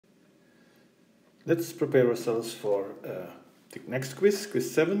Let's prepare ourselves for the next quiz,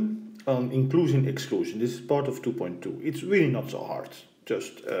 quiz 7, on inclusion-exclusion. This is part of 2.2. It's really not so hard.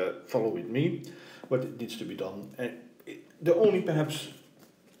 Just follow with me what it needs to be done. The only perhaps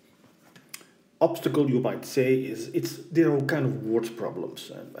obstacle you might say is there are kind of word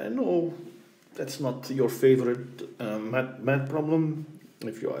problems. I know that's not your favorite math problem,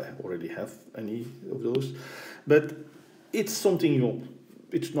 if you already have any of those, but it's something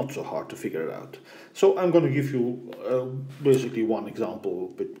it's not so hard to figure it out. So I'm going to give you basically one example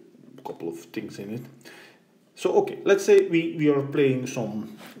with a couple of things in it. So okay, let's say we are playing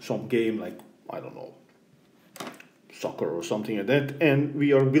some game like, I don't know, soccer or something like that, and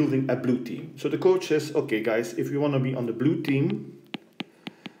we are building a blue team. So the coach says, okay guys, if you want to be on the blue team,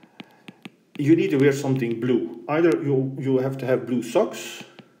 you need to wear something blue. Either you have to have blue socks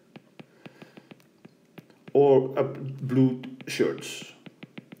or blue shirts,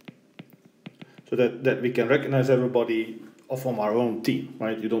 so that we can recognize everybody from our own team,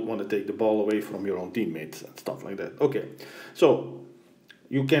 right? You don't want to take the ball away from your own teammates and stuff like that. Okay, so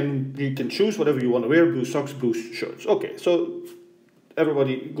you can choose whatever you want to wear: blue socks, blue shirts. Okay, so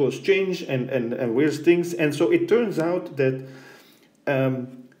everybody goes change and wears things, and so it turns out that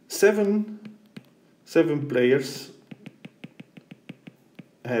seven players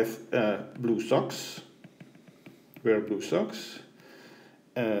have blue socks, wear blue socks.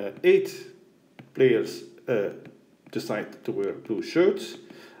 8 players decide to wear blue shirts,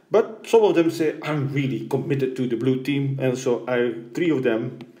 but some of them say, I'm really committed to the blue team, and so 3 of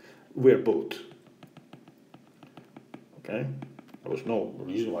them wear both. Okay, there was no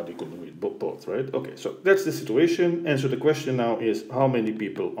reason why they couldn't wear both, right? Okay, so that's the situation, and so the question now is, how many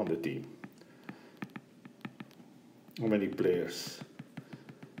people on the team? How many players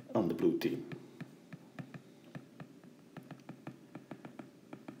on the blue team?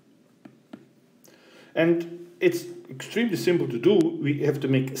 And it's extremely simple to do. We have to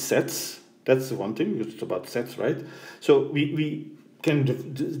make sets. That's the one thing, because it's about sets, right? So we can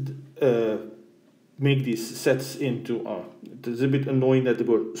make these sets into, it's a bit annoying that the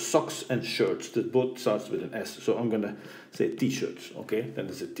word socks and shirts, that both starts with an S. So I'm going to say t-shirts, okay? Then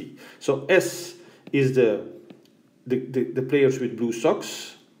there's a T. So S is the players with blue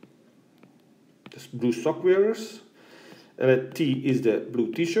socks, that's blue sock wearers. T is the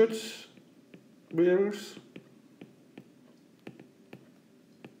blue t-shirts wearers.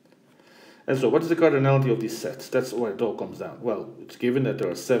 And so what is the cardinality of these sets? That's where it all comes down. Well, it's given that there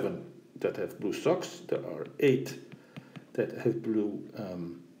are 7 that have blue socks, there are 8 that have blue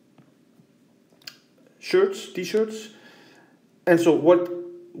shirts, t-shirts. And so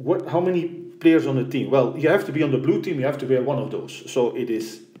how many players on the team? Well, you have to be on the blue team, you have to wear one of those. So it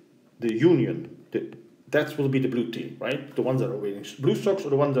is the union, that will be the blue team, right? The ones that are wearing blue socks or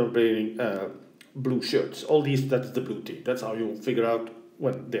the ones that are wearing blue shirts. All these, that's the blue team. That's how you figure out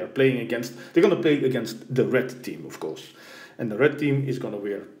when they are playing against. They're going to play against the red team, of course. And the red team is going to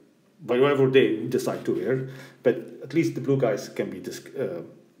wear whatever they decide to wear, but at least the blue guys can be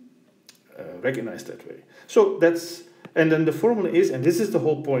recognized that way. So that's, and then the formula is, and this is the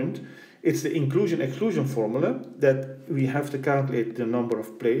whole point, it's the inclusion-exclusion formula that we have to calculate the number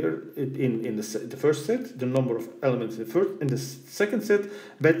of players in the first set, the number of elements in the second set,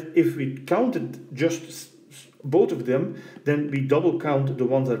 but if we counted just both of them, then we double count the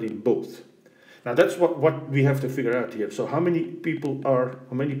ones that are in both. Now that's what we have to figure out here. So how many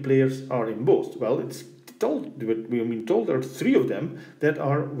players are in both? Well, it's told, we've been told there are 3 of them that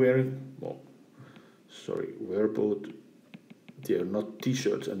are wearing, wear both. They are not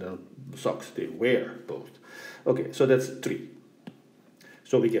t-shirts and they're socks, they wear both. Okay, so that's 3.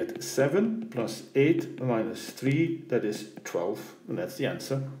 So we get 7 plus 8 minus 3, that is 12, and that's the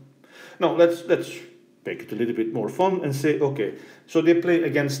answer. Now let's make it a little bit more fun and say, okay, so they play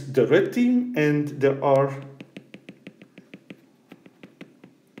against the red team, and there are,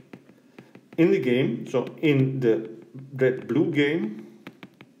 in the game, so in the red-blue game,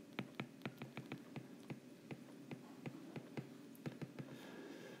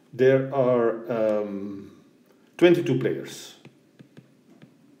 there are 22 players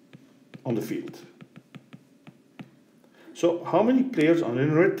on the field. So how many players are in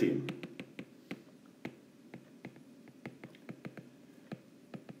the red team?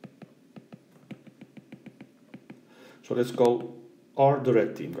 So let's call R the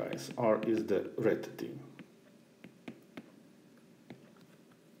red team, guys. R is the red team.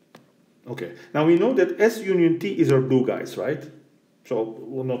 Okay, now we know that S union T is our blue guys, right? So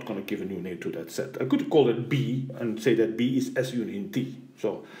we're not going to give a new name to that set. I could call it B and say that B is S union T.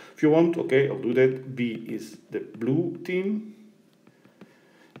 So if you want, okay, I'll do that. B is the blue team.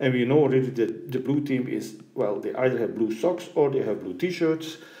 And we know already that the blue team is, well, they either have blue socks or they have blue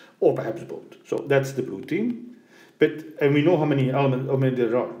t-shirts, or perhaps both. So that's the blue team. And we know how many elements, how many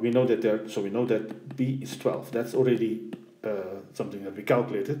there are. We know that so we know that B is 12. That's already something that we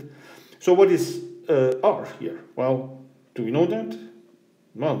calculated. So what is R here? Well, do we know that?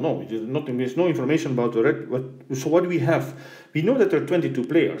 Well, no, there's no information about the red. So what do we have? We know that there are 22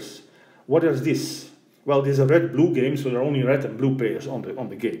 players. What is this? Well, there's a red-blue game, so there are only red and blue players on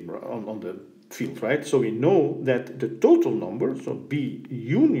the game, on the field, right? So we know that the total number, so B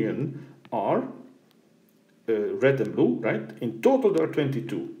union R, red and blue, right? In total there are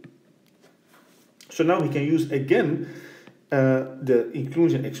 22. So now we can use again the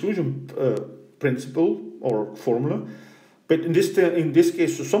inclusion-exclusion principle or formula. But in this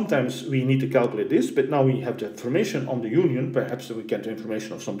case, so sometimes we need to calculate this, but now we have the information on the union, perhaps we get the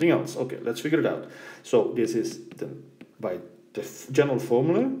information of something else. Okay, let's figure it out. So this is by the general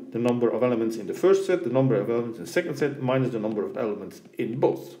formula, the number of elements in the first set, the number of elements in the second set, minus the number of elements in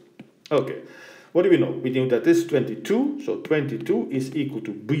both. Okay, what do we know? We know that this is 22, so 22 is equal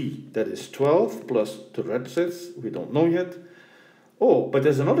to B, that is 12, plus the red sets, we don't know yet. Oh, but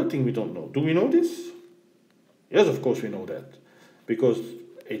there's another thing we don't know. Do we know this? Yes, of course we know that, because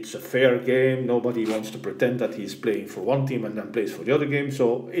it's a fair game. Nobody wants to pretend that he's playing for one team and then plays for the other game.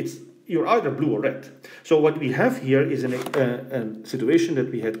 So you're either blue or red. So what we have here is a situation that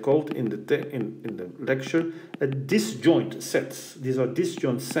we had called in the lecture a disjoint sets. These are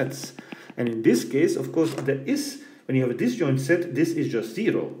disjoint sets, and in this case, of course, when you have a disjoint set, this is just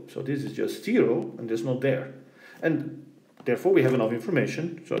 0. So this is just 0, and there's not there, and therefore we have enough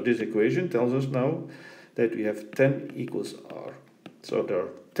information. So this equation tells us now that we have 10 equals R. So there are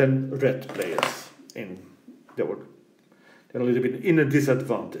 10 red players they're a little bit in a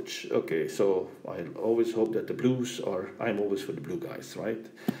disadvantage. Okay, so I always hope that the blues I'm always for the blue guys, right?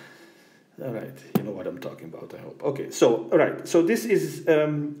 All right, you know what I'm talking about, I hope. Okay, so, all right, so this is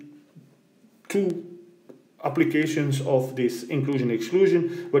 2 applications of this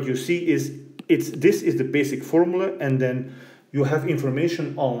inclusion-exclusion. What you see is, this is the basic formula, and then you have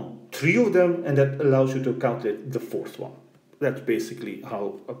information on 3 of them, and that allows you to calculate the 4th one. That's basically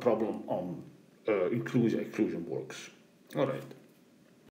how a problem on inclusion-exclusion works. All right.